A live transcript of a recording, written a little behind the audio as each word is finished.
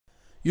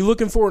You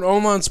looking for an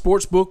online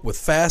sports book with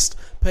fast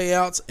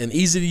payouts and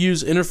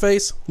easy-to-use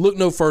interface? Look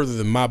no further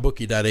than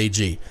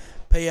mybookie.ag.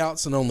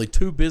 Payouts in only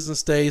 2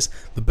 business days,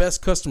 the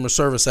best customer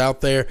service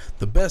out there,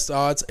 the best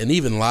odds, and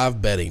even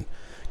live betting.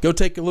 Go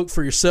take a look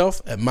for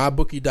yourself at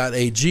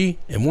mybookie.ag,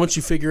 and once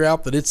you figure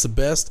out that it's the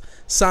best,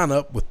 sign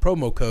up with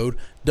promo code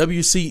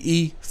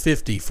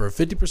WCE50 for a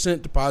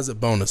 50% deposit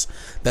bonus.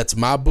 That's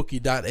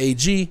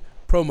mybookie.ag,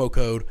 promo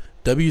code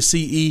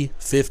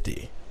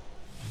WCE50.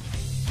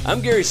 I'm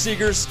Gary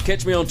Seegers.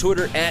 Catch me on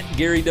Twitter at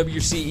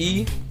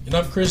GaryWCE. And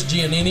I'm Chris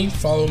Giannini.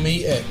 Follow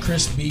me at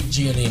Chris B.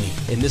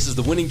 Giannini. And this is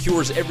the Winning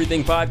Cures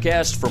Everything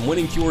podcast from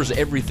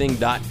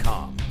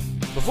winningcureseverything.com.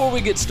 Before we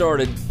get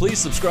started, please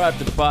subscribe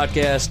to the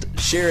podcast,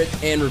 share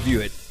it, and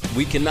review it.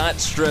 We cannot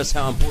stress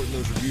how important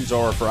those reviews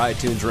are for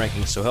iTunes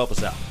rankings, so help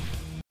us out.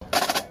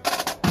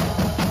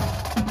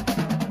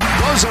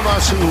 Those of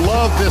us who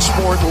love this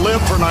sport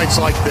live for nights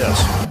like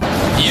this.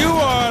 You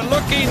are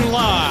looking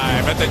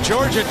live at the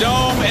Georgia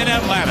Dome in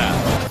Atlanta.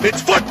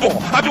 It's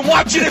football. I've been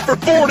watching it for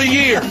 40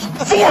 years.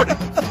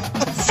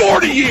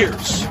 40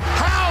 years.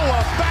 How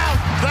about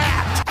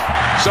that?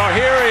 So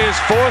here is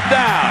 4th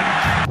down.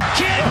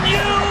 Can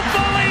you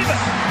believe it?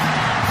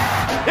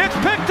 It's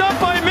picked up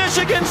by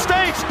Michigan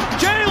State.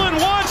 Jalen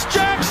Watts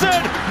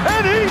Jackson,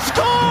 and he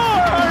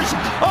scores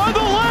on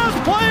the last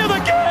play of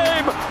the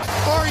game.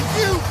 Are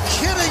you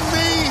kidding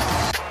me?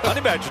 Honey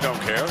Badger don't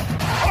care.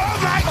 Oh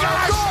my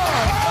gosh!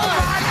 Oh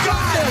my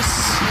goodness!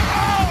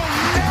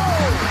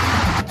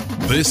 Oh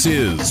no! This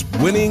is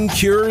Winning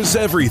Cures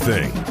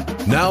Everything.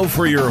 Now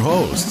for your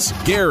hosts,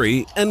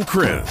 Gary and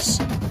Chris.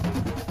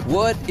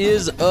 What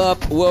is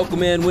up?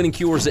 Welcome in. Winning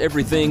Cures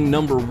Everything,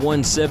 number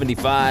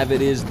 175.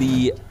 It is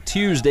the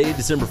Tuesday,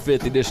 December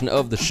 5th edition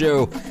of the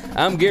show.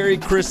 I'm Gary.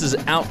 Chris is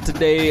out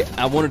today.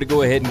 I wanted to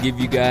go ahead and give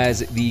you guys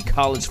the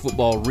college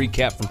football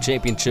recap from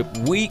championship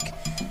week.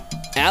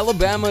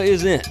 Alabama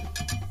is in.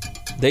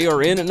 They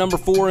are in at number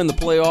 4 in the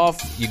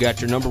playoff. You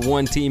got your number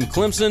 1 team,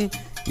 Clemson.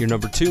 Your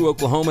number 2,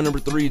 Oklahoma. Number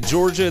 3,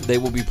 Georgia. They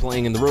will be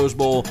playing in the Rose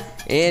Bowl.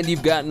 And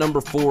you've got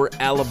number 4,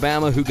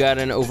 Alabama, who got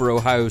in over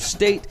Ohio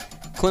State.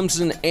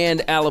 Clemson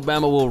and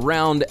Alabama will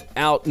round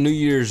out New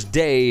Year's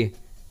Day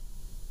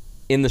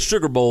in the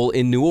Sugar Bowl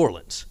in New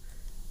Orleans.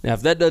 Now,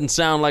 if that doesn't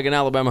sound like an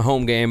Alabama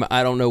home game,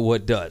 I don't know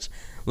what does.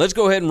 Let's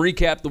go ahead and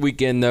recap the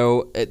weekend,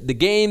 though. The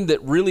game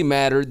that really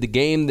mattered, the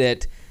game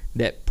that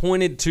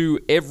pointed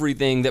to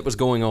everything that was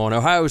going on.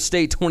 Ohio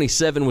State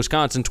 27,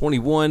 Wisconsin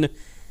 21.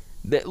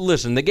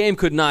 Listen, the game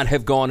could not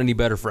have gone any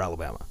better for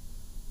Alabama.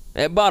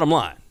 Bottom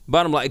line,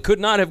 it could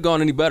not have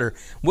gone any better.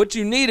 What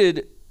you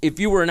needed, if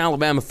you were an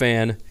Alabama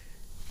fan,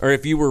 or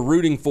if you were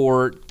rooting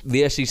for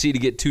the SEC to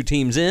get 2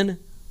 teams in,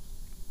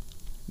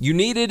 you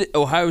needed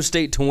Ohio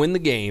State to win the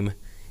game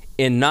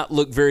and not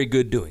look very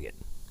good doing it.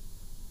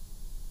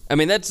 I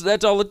mean,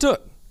 that's all it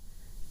took.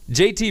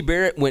 J.T.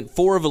 Barrett went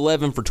 4 of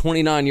 11 for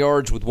 29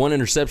 yards with 1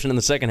 interception in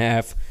the second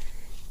half.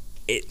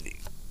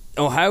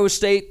 Ohio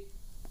State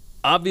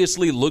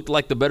obviously looked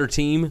like the better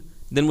team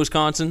than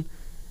Wisconsin,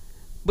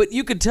 but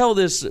you could tell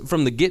this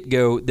from the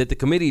get-go that the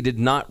committee did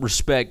not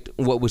respect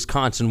what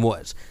Wisconsin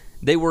was.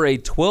 They were a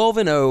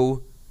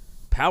 12-0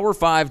 Power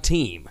 5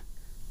 team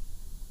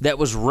that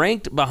was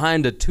ranked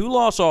behind a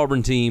 2-loss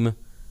Auburn team,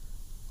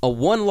 a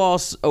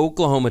 1-loss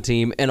Oklahoma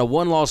team, and a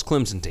 1-loss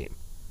Clemson team.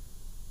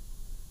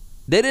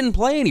 They didn't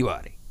play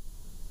anybody.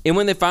 And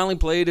when they finally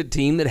played a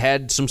team that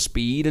had some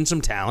speed and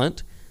some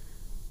talent,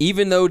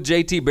 even though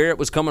J.T. Barrett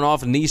was coming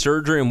off of knee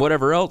surgery and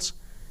whatever else,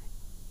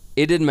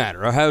 it didn't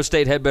matter. Ohio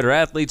State had better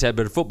athletes, had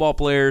better football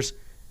players,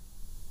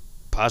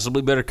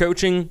 possibly better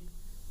coaching,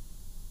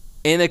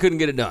 and they couldn't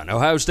get it done.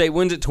 Ohio State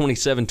wins at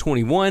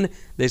 27-21.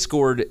 They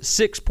scored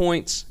 6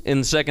 points in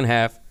the second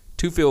half,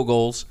 2 field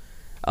goals.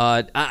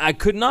 I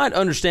could not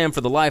understand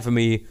for the life of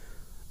me,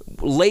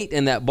 late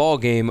in that ball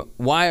game,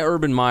 why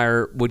Urban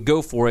Meyer would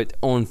go for it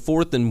on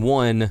 4th and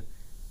 1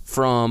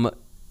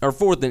 or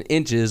 4th and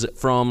inches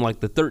from like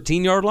the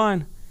 13-yard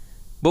line,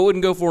 but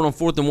wouldn't go for it on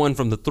 4th and 1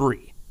 from the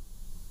 3.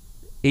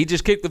 He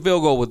just kicked the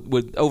field goal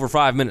with over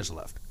 5 minutes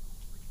left.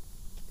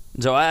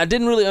 So I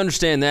didn't really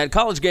understand that.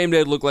 College game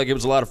day looked like it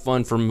was a lot of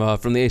fun from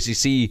the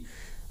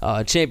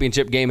ACC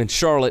championship game in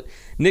Charlotte.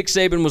 Nick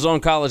Saban was on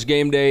College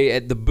game day.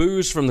 The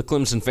boos from the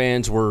Clemson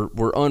fans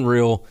were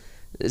unreal.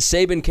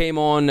 Saban came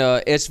on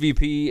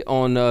SVP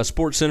on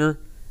SportsCenter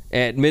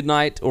at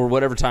midnight or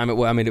whatever time it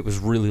was. I mean, it was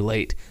really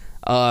late.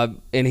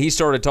 And he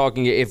started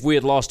talking, if we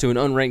had lost to an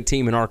unranked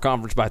team in our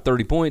conference by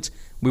 30 points,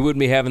 we wouldn't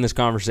be having this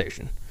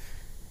conversation.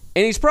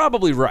 And he's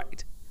probably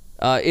right.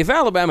 If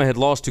Alabama had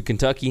lost to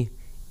Kentucky,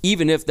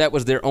 even if that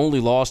was their only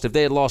loss, if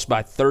they had lost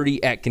by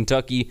 30 at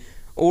Kentucky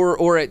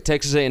or at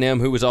Texas A&M,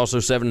 who was also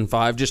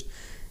 7-5, just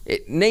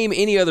name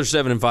any other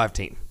 7-5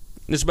 team.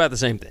 It's about the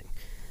same thing.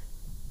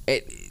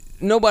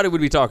 Nobody would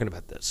be talking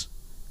about this.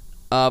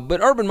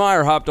 But Urban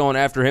Meyer hopped on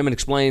after him and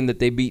explained that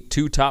they beat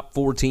 2 top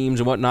 4 teams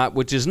and whatnot,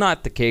 which is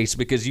not the case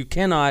because you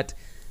cannot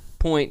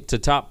point to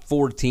top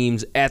 4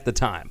 teams at the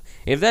time.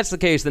 If that's the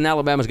case, then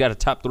Alabama's got a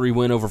top 3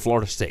 win over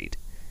Florida State.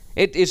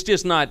 It's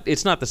just not.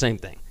 It's not the same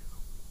thing.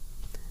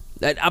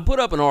 I put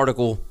up an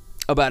article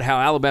about how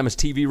Alabama's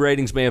TV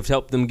ratings may have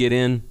helped them get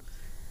in.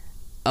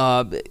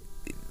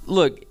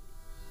 Look,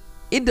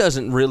 it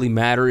doesn't really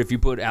matter if you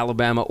put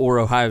Alabama or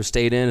Ohio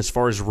State in as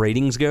far as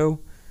ratings go.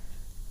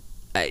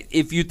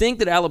 If you think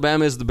that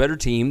Alabama is the better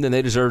team, then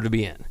they deserve to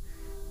be in.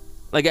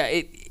 Like,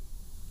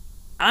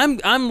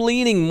 I'm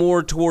leaning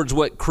more towards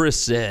what Chris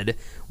said,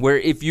 where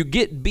if you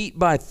get beat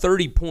by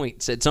 30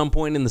 points at some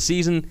point in the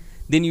season,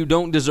 then you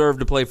don't deserve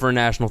to play for a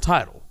national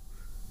title.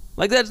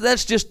 Like,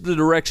 that's just the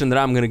direction that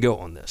I'm going to go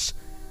on this.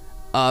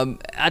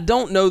 I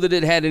don't know that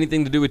it had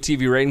anything to do with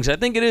TV ratings. I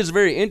think it is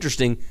very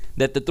interesting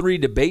that the 3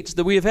 debates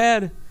that we have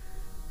had,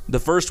 the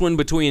first one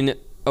between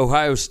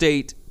Ohio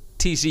State,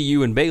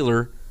 TCU, and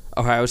Baylor,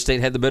 Ohio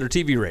State had the better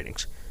TV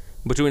ratings.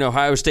 Between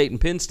Ohio State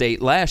and Penn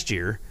State last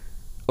year,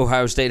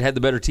 Ohio State had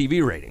the better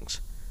TV ratings.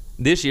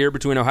 This year,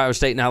 between Ohio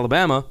State and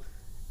Alabama,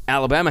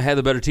 Alabama had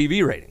the better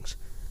TV ratings.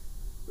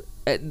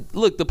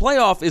 Look, the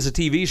playoff is a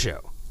TV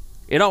show.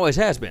 It always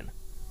has been.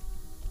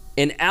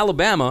 And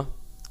Alabama,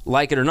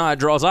 like it or not,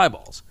 draws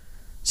eyeballs.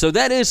 So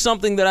that is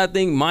something that I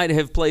think might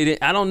have played in.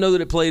 I don't know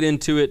that it played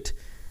into it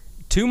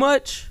too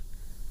much,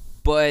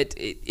 but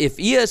if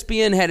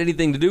ESPN had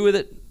anything to do with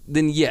it,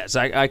 then yes,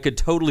 I could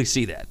totally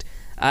see that.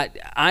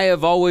 I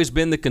have always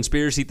been the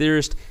conspiracy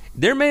theorist.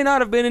 There may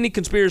not have been any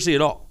conspiracy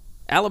at all.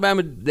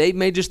 Alabama, they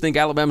may just think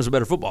Alabama's a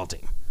better football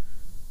team.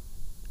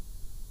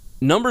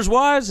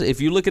 Numbers-wise,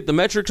 if you look at the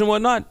metrics and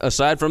whatnot,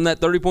 aside from that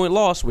 30-point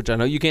loss, which I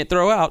know you can't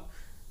throw out,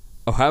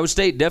 Ohio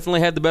State definitely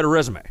had the better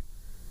resume.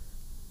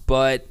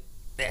 But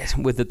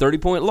with the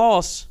 30-point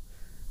loss,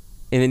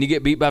 and then you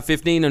get beat by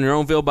 15 on your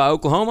own field by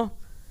Oklahoma,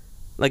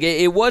 like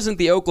it wasn't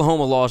the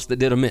Oklahoma loss that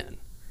did them in.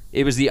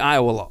 It was the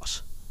Iowa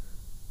loss.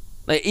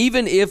 Like,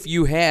 even if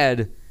you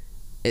had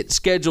it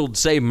scheduled,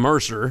 say,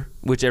 Mercer,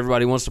 which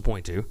everybody wants to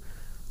point to,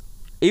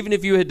 even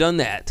if you had done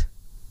that,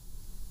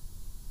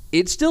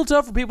 it's still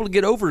tough for people to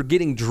get over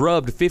getting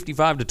drubbed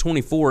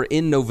 55-24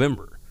 in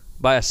November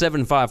by a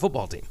 7-5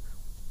 football team.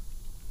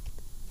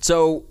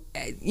 So,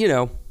 you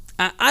know,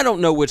 I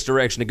don't know which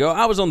direction to go.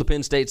 I was on the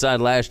Penn State side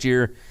last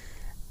year.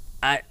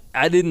 I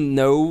didn't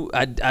know.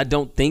 I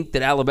don't think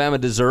that Alabama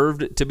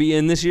deserved to be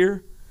in this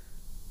year.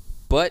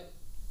 But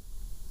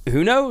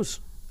who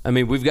knows? I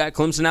mean, we've got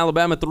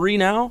Clemson-Alabama 3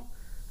 now.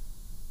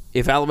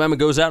 If Alabama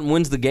goes out and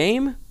wins the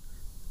game,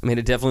 I mean,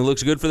 it definitely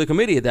looks good for the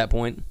committee at that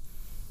point.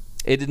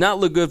 It did not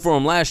look good for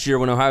them last year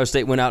when Ohio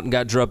State went out and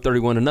got drubbed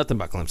 31-0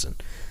 by Clemson.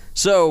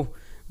 So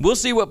we'll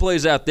see what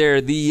plays out there.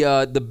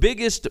 The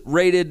biggest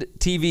rated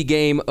TV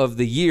game of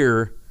the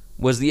year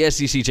was the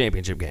SEC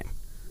championship game.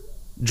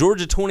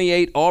 Georgia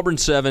 28, Auburn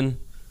 7.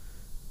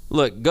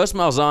 Look, Gus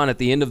Malzahn at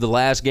the end of the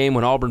last game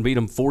when Auburn beat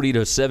them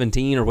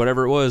 40-17 or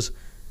whatever it was,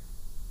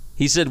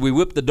 he said we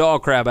whipped the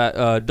dog crap out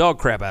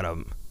of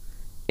them.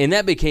 And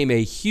that became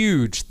a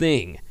huge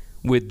thing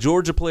with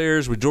Georgia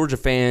players, with Georgia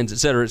fans, et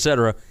cetera, et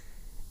cetera.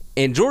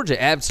 And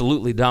Georgia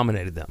absolutely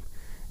dominated them.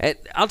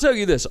 I'll tell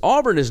you this,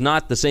 Auburn is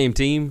not the same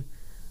team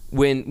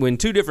when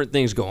two different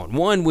things go on.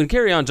 One, when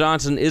Kerryon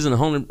Johnson isn't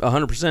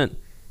 100%,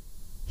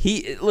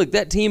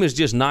 that team is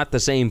just not the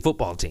same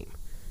football team.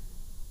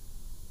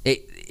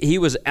 He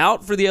was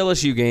out for the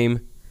LSU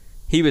game.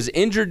 He was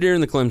injured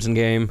during the Clemson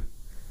game.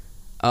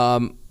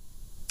 And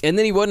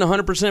then he wasn't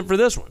 100% for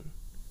this one.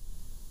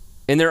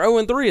 And they're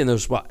 0-3 in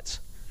those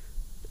spots.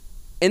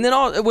 And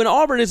then when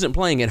Auburn isn't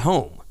playing at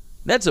home,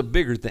 that's a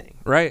bigger thing,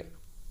 right?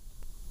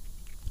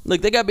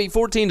 Look, they got beat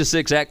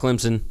 14-6 at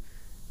Clemson.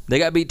 They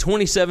got beat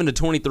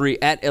 27-23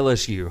 at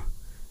LSU.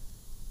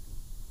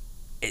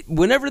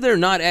 Whenever they're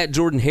not at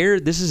Jordan-Hare,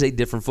 this is a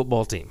different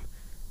football team.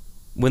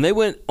 When they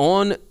went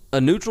on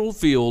a neutral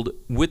field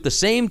with the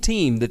same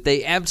team that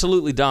they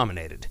absolutely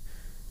dominated,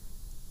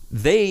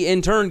 they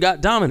in turn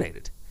got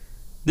dominated.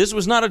 This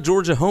was not a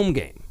Georgia home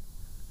game.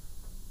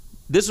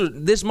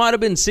 This might have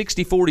been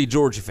 60-40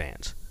 Georgia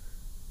fans.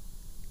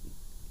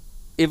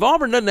 If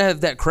Auburn doesn't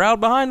have that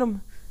crowd behind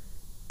them,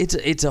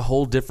 it's a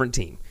whole different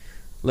team.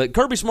 Like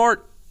Kirby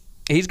Smart,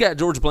 he's got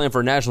Georgia playing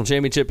for a national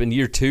championship in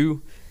year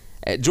 2.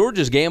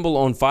 Georgia's gamble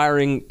on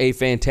firing a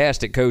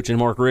fantastic coach in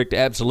Mark Richt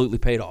absolutely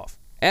paid off.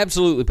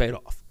 Absolutely paid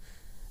off.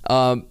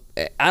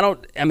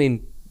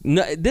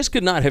 This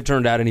could not have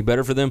turned out any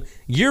better for them.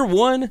 Year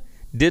 1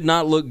 did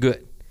not look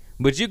good,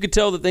 but you could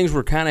tell that things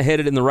were kind of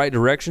headed in the right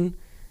direction.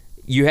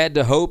 You had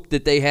to hope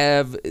that they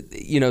have,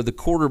 the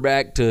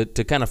quarterback to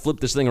kind of flip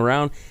this thing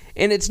around.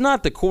 And it's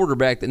not the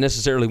quarterback that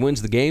necessarily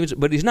wins the games,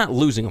 but he's not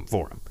losing them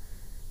for him.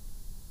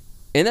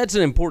 And that's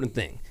an important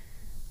thing.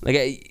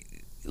 Like,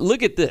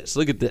 look at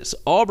this.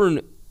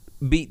 Auburn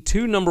beat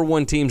 2 number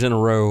 1 teams in a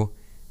row.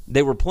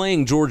 They were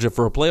playing Georgia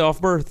for a playoff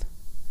berth.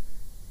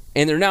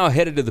 And they're now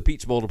headed to the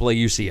Peach Bowl to play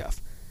UCF.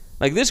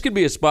 Like, this could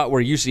be a spot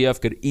where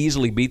UCF could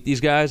easily beat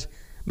these guys,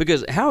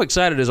 because how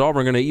excited is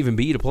Auburn going to even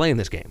be to play in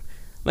this game?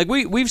 Like,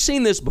 we've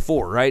seen this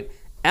before, right?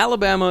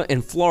 Alabama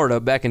and Florida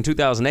back in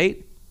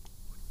 2008.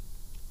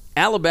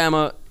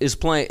 Alabama's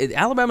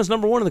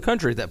number 1 in the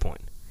country at that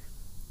point.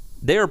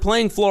 They are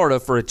playing Florida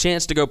for a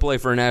chance to go play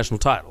for a national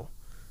title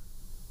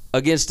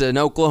against an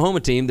Oklahoma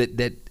team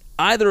that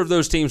either of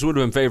those teams would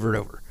have been favored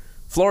over.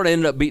 Florida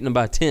ended up beating them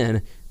by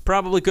 10.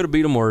 Probably could have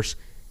beat them worse.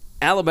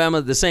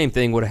 Alabama, the same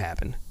thing would have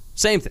happened.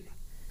 Same thing.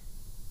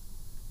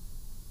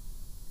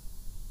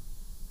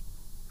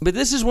 But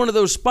this is one of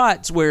those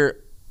spots where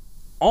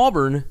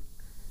Auburn,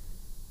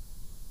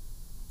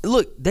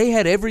 look, they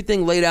had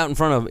everything laid out in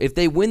front of them. If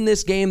they win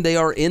this game, they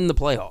are in the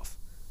playoff.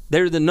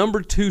 They're the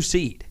number 2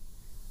 seed.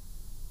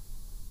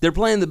 They're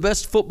playing the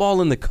best football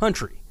in the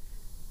country.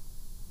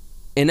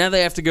 And now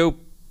they have to go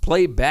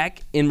play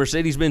back in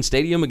Mercedes-Benz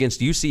Stadium against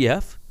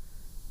UCF?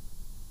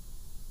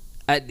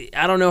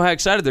 I don't know how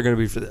excited they're going to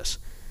be for this.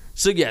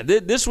 So, yeah,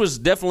 this was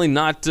definitely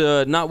not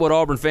what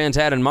Auburn fans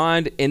had in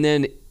mind. And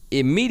then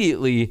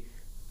immediately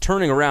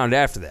turning around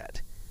after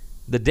that,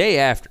 the day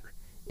after,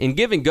 and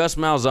giving Gus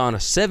Malzahn a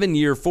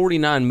 7-year,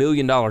 $49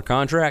 million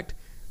contract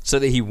so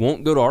that he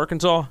won't go to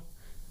Arkansas.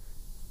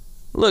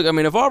 Look, I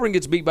mean, if Auburn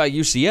gets beat by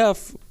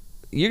UCF,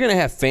 you're going to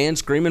have fans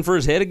screaming for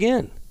his head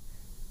again.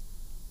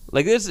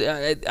 Like this,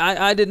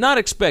 I did not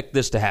expect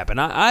this to happen.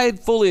 I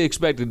fully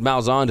expected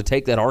Malzahn to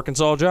take that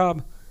Arkansas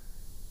job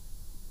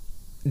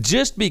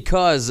just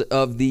because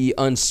of the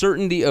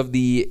uncertainty of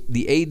the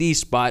AD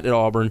spot at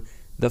Auburn,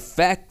 the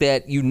fact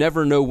that you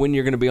never know when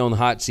you're going to be on the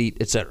hot seat,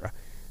 etc.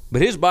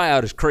 But his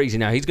buyout is crazy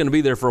now. He's going to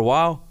be there for a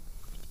while.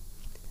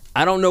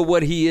 I don't know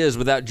what he is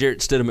without Jarrett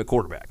Stidham at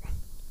quarterback.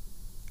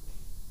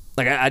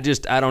 Like, I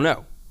don't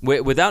know.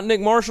 Without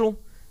Nick Marshall,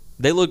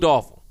 they looked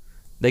awful.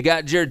 They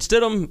got Jarrett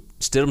Stidham.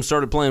 Stidham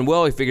started playing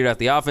well. He figured out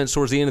the offense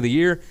towards the end of the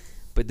year.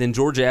 But then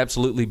Georgia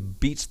absolutely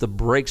beats the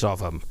brakes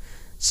off of him.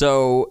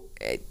 So,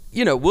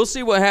 we'll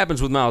see what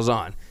happens with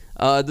Malzahn.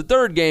 The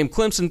third game,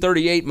 Clemson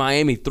 38,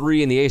 Miami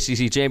 3 in the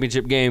ACC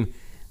championship game.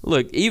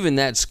 Look, even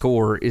that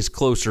score is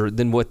closer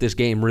than what this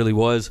game really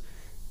was.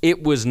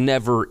 It was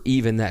never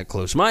even that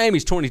close.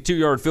 Miami's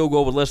 22-yard field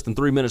goal with less than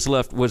 3 minutes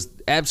left was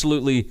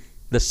absolutely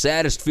the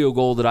saddest field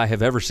goal that I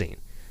have ever seen.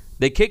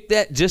 They kicked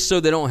that just so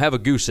they don't have a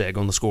goose egg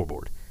on the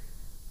scoreboard.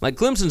 Like,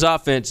 Clemson's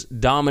offense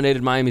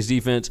dominated Miami's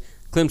defense.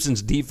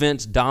 Clemson's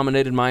defense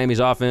dominated Miami's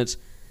offense.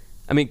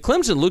 I mean,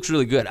 Clemson looks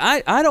really good.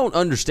 I don't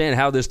understand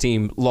how this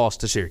team lost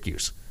to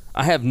Syracuse.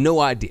 I have no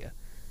idea.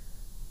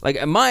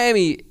 Like,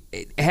 Miami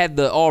had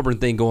the Auburn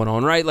thing going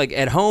on, right? Like,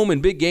 at home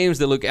in big games,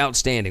 they look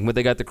outstanding, but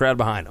they got the crowd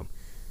behind them.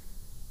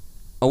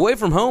 Away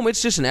from home,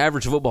 it's just an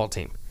average football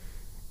team.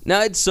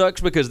 Now, it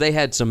sucks because they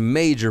had some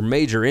major,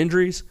 major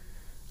injuries.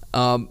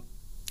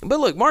 But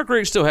look, Mark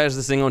Richt still has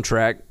this thing on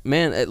track.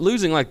 Man,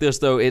 losing like this,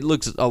 though, it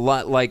looks a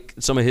lot like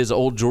some of his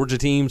old Georgia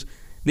teams.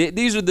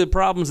 These are the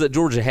problems that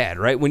Georgia had,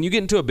 right? When you get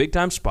into a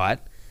big-time spot,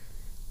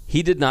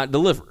 he did not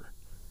deliver.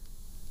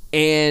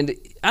 And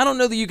I don't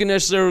know that you can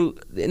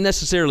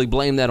necessarily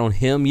blame that on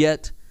him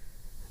yet,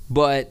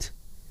 but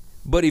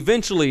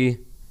eventually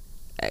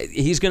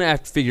he's going to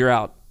have to figure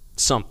out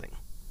something.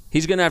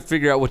 He's going to have to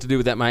figure out what to do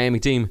with that Miami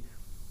team.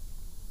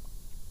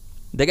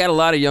 They got a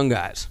lot of young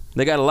guys.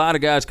 They got a lot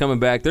of guys coming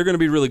back. They're going to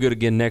be really good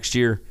again next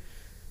year.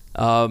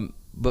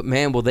 But,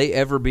 man, will they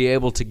ever be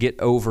able to get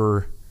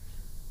over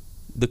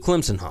the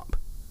Clemson hump?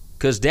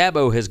 Because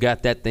Dabo has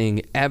got that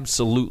thing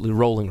absolutely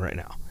rolling right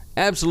now.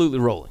 Absolutely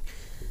rolling.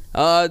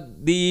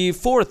 The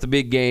fourth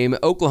big game,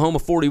 Oklahoma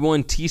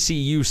 41,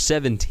 TCU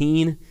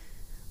 17.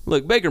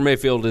 Look, Baker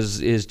Mayfield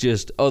is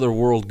just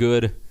otherworld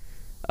good.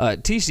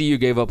 TCU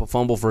gave up a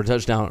fumble for a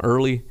touchdown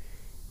early,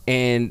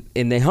 and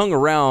they hung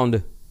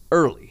around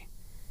early.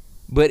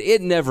 But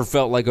it never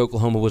felt like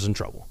Oklahoma was in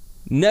trouble.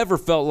 Never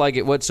felt like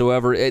it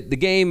whatsoever. The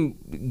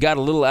game got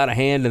a little out of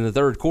hand in the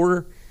third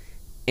quarter.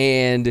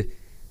 And,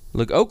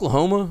 look,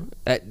 Oklahoma,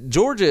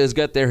 Georgia has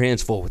got their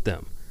hands full with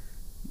them.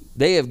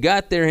 They have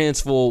got their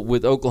hands full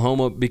with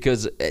Oklahoma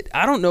because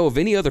I don't know of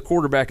any other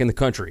quarterback in the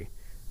country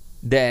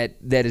that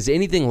is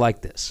anything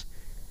like this.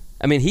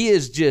 I mean, he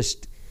is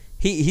just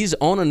he's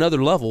on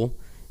another level,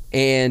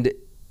 and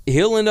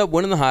he'll end up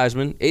winning the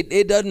Heisman.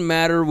 It doesn't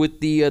matter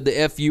with the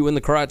FU and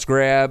the crotch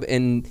grab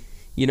and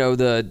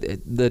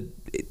the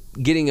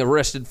getting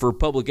arrested for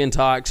public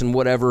intox and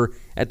whatever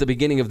at the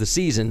beginning of the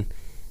season.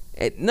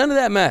 None of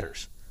that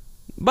matters.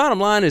 Bottom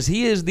line is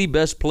he is the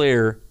best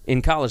player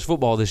in college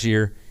football this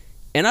year,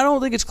 and I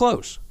don't think it's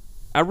close.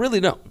 I really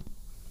don't.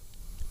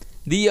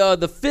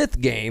 The fifth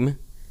game,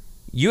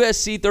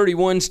 USC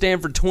 31,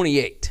 Stanford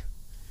 28.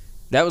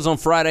 That was on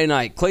Friday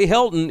night. Clay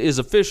Helton is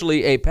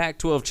officially a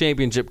Pac-12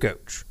 championship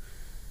coach.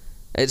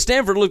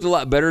 Stanford looked a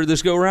lot better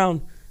this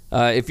go-around.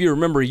 If you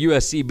remember,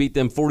 USC beat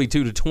them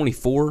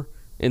 42-24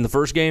 in the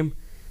first game.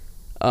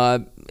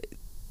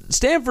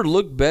 Stanford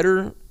looked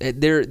better.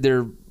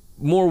 They're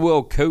more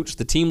well coached.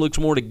 The team looks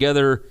more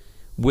together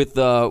with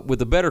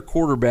a better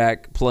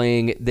quarterback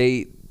playing.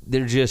 They're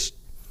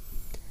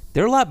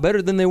a lot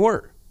better than they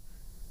were.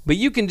 But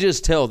you can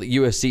just tell that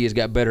USC has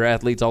got better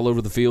athletes all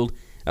over the field.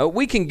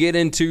 We can get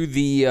into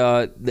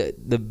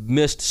the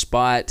missed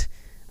spot.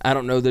 I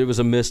don't know that it was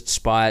a missed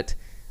spot.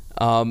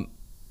 But,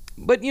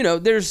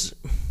 there's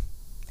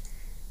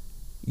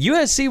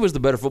USC was the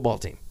better football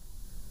team.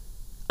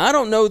 I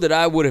don't know that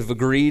I would have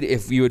agreed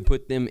if you had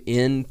put them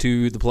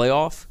into the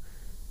playoff.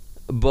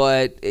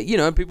 But,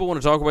 people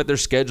want to talk about their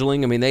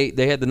scheduling. I mean,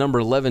 they had the number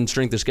 11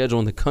 strength of schedule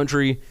in the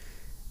country.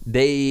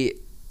 They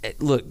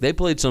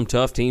played some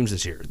tough teams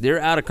this year. They're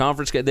out of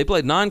conference. They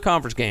played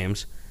non-conference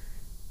games,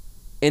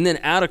 and then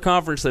out of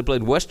conference they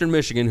played Western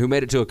Michigan, who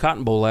made it to a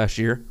Cotton Bowl last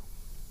year.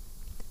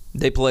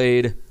 They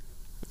played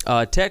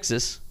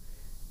Texas,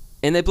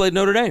 and they played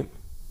Notre Dame.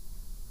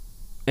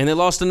 And they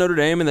lost to Notre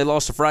Dame, and they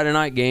lost a Friday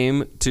night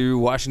game to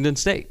Washington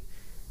State.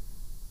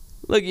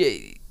 Look,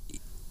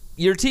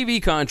 your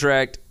TV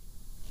contract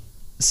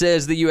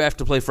says that you have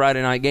to play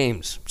Friday night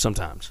games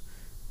sometimes.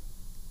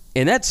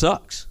 And that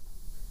sucks.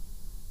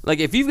 Like,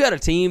 if you've got a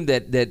team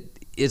that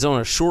is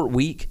on a short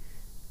week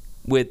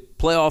with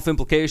playoff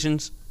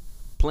implications,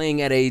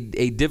 playing at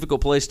a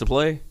difficult place to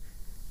play,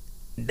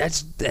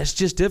 that's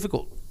just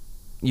difficult.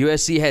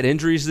 USC had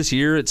injuries this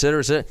year, et cetera,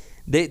 et cetera.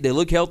 They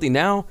look healthy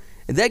now.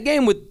 That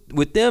game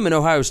with them and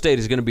Ohio State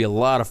is going to be a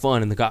lot of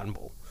fun in the Cotton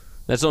Bowl.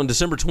 That's on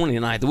December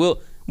 29th.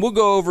 We'll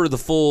go over the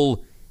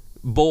full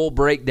bowl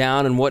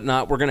breakdown and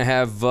whatnot. We're going to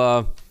have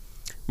a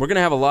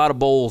lot of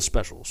bowl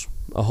specials,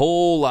 a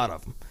whole lot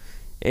of them,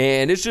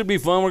 and it should be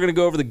fun. We're going to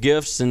go over the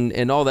gifts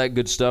and all that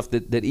good stuff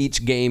that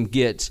each game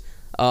gets.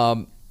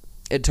 And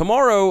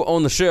tomorrow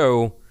on the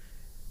show,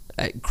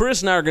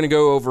 Chris and I are going to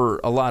go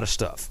over a lot of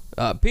stuff.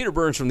 Peter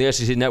Burns from the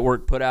SEC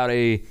Network put out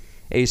a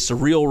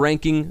surreal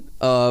ranking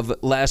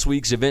of last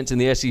week's events in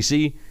the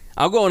SEC.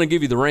 I'll go on and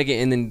give you the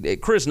ranking, and then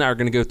Chris and I are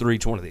going to go through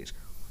each one of these.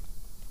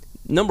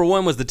 Number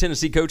 1 was the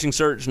Tennessee coaching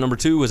search. Number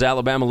 2 was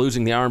Alabama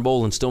losing the Iron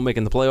Bowl and still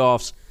making the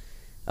playoffs.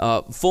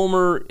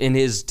 Fulmer in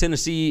his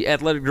Tennessee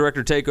athletic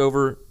director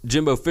takeover.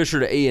 Jimbo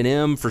Fisher to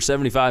A&M for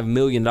 $75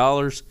 million.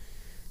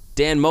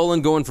 Dan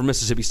Mullen going from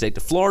Mississippi State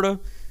to Florida.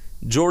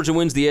 Georgia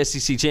wins the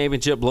SEC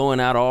championship, blowing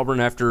out Auburn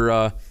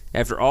after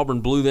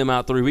Auburn blew them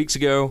out 3 weeks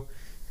ago.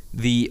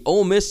 The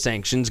Ole Miss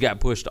sanctions got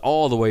pushed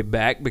all the way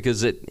back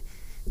because it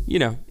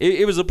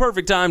was a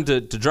perfect time to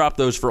drop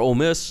those for Ole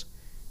Miss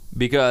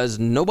because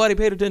nobody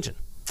paid attention.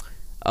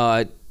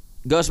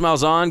 Gus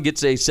Malzahn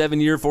gets a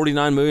 7-year,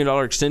 $49 million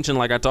extension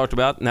like I talked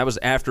about, and that was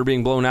after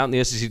being blown out in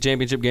the SEC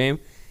championship game.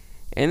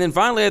 And then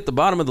finally at the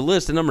bottom of the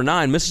list at number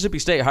 9, Mississippi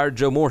State hired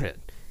Joe Moorhead.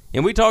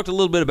 And we talked a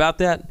little bit about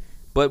that,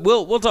 but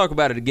we'll talk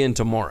about it again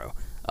tomorrow.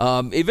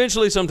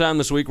 Eventually sometime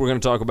this week we're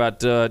going to talk about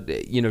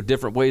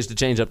different ways to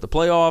change up the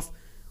playoff,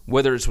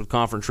 whether it's with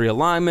conference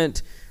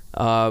realignment,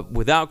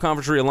 without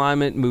conference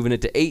realignment, moving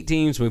it to 8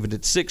 teams, moving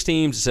it to 6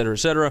 teams, et cetera, et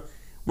cetera.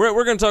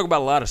 We're going to talk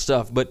about a lot of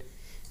stuff. But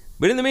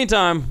in the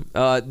meantime,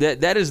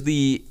 that is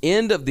the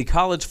end of the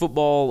college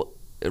football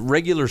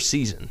regular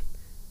season.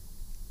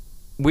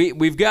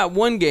 We've got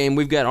one game.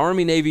 We've got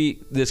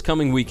Army-Navy this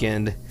coming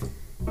weekend.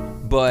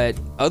 But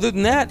other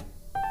than that,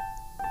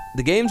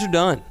 the games are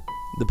done.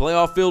 The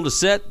playoff field is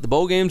set. The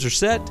bowl games are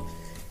set.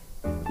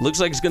 Looks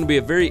like it's going to be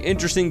a very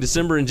interesting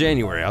December and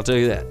January, I'll tell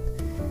you that.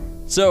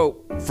 So,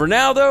 for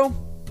now, though,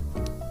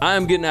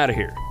 I'm getting out of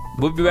here.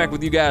 We'll be back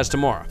with you guys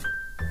tomorrow.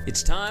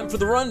 It's time for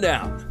the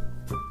rundown.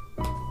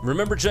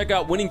 Remember, check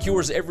out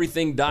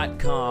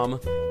winningcureseverything.com.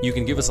 You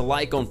can give us a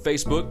like on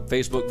Facebook,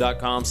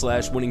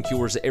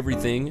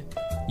 facebook.com/winningcureseverything.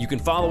 You can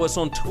follow us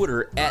on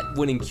Twitter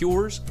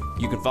 @winningcures.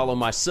 You can follow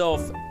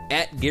myself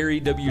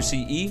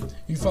 @GaryWCE.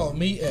 You follow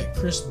me at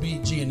Chris B.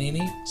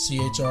 Giannini,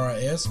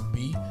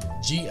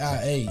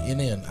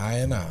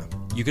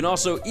 ChrisBgiannini. You can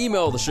also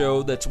email the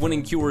show. That's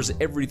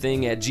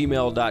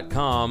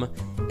winningcureseverything@gmail.com.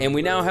 And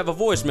we now have a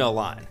voicemail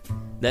line.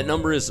 That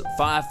number is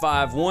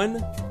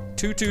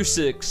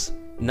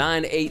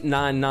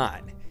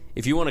 551-226-9899.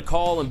 If you want to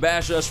call and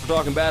bash us for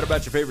talking bad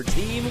about your favorite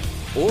team,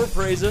 or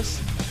praise us,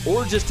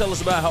 or just tell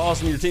us about how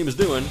awesome your team is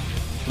doing,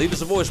 leave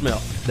us a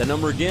voicemail. That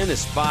number again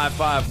is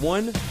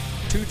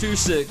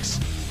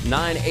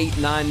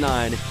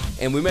 551-226-9899,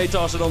 and we may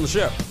toss it on the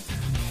show.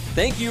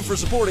 Thank you for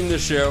supporting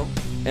this show,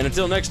 and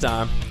until next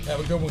time, have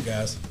a good one,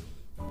 guys.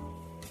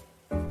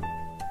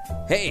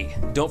 Hey,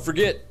 don't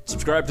forget,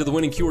 subscribe to the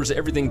Winning Cures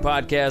Everything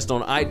podcast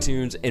on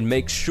iTunes and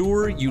make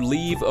sure you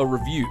leave a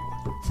review.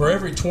 For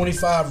every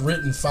 25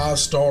 written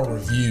 5-star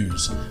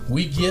reviews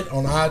we get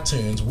on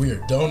iTunes, we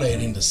are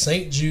donating to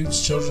St.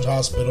 Jude's Children's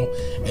Hospital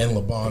and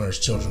Le Bonheur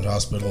Children's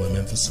Hospital in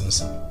Memphis,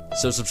 Tennessee.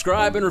 So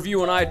subscribe and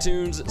review on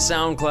iTunes,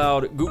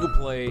 SoundCloud, Google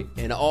Play,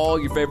 and all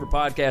your favorite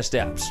podcast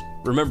apps.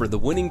 Remember, the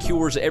Winning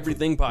Cures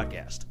Everything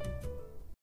podcast.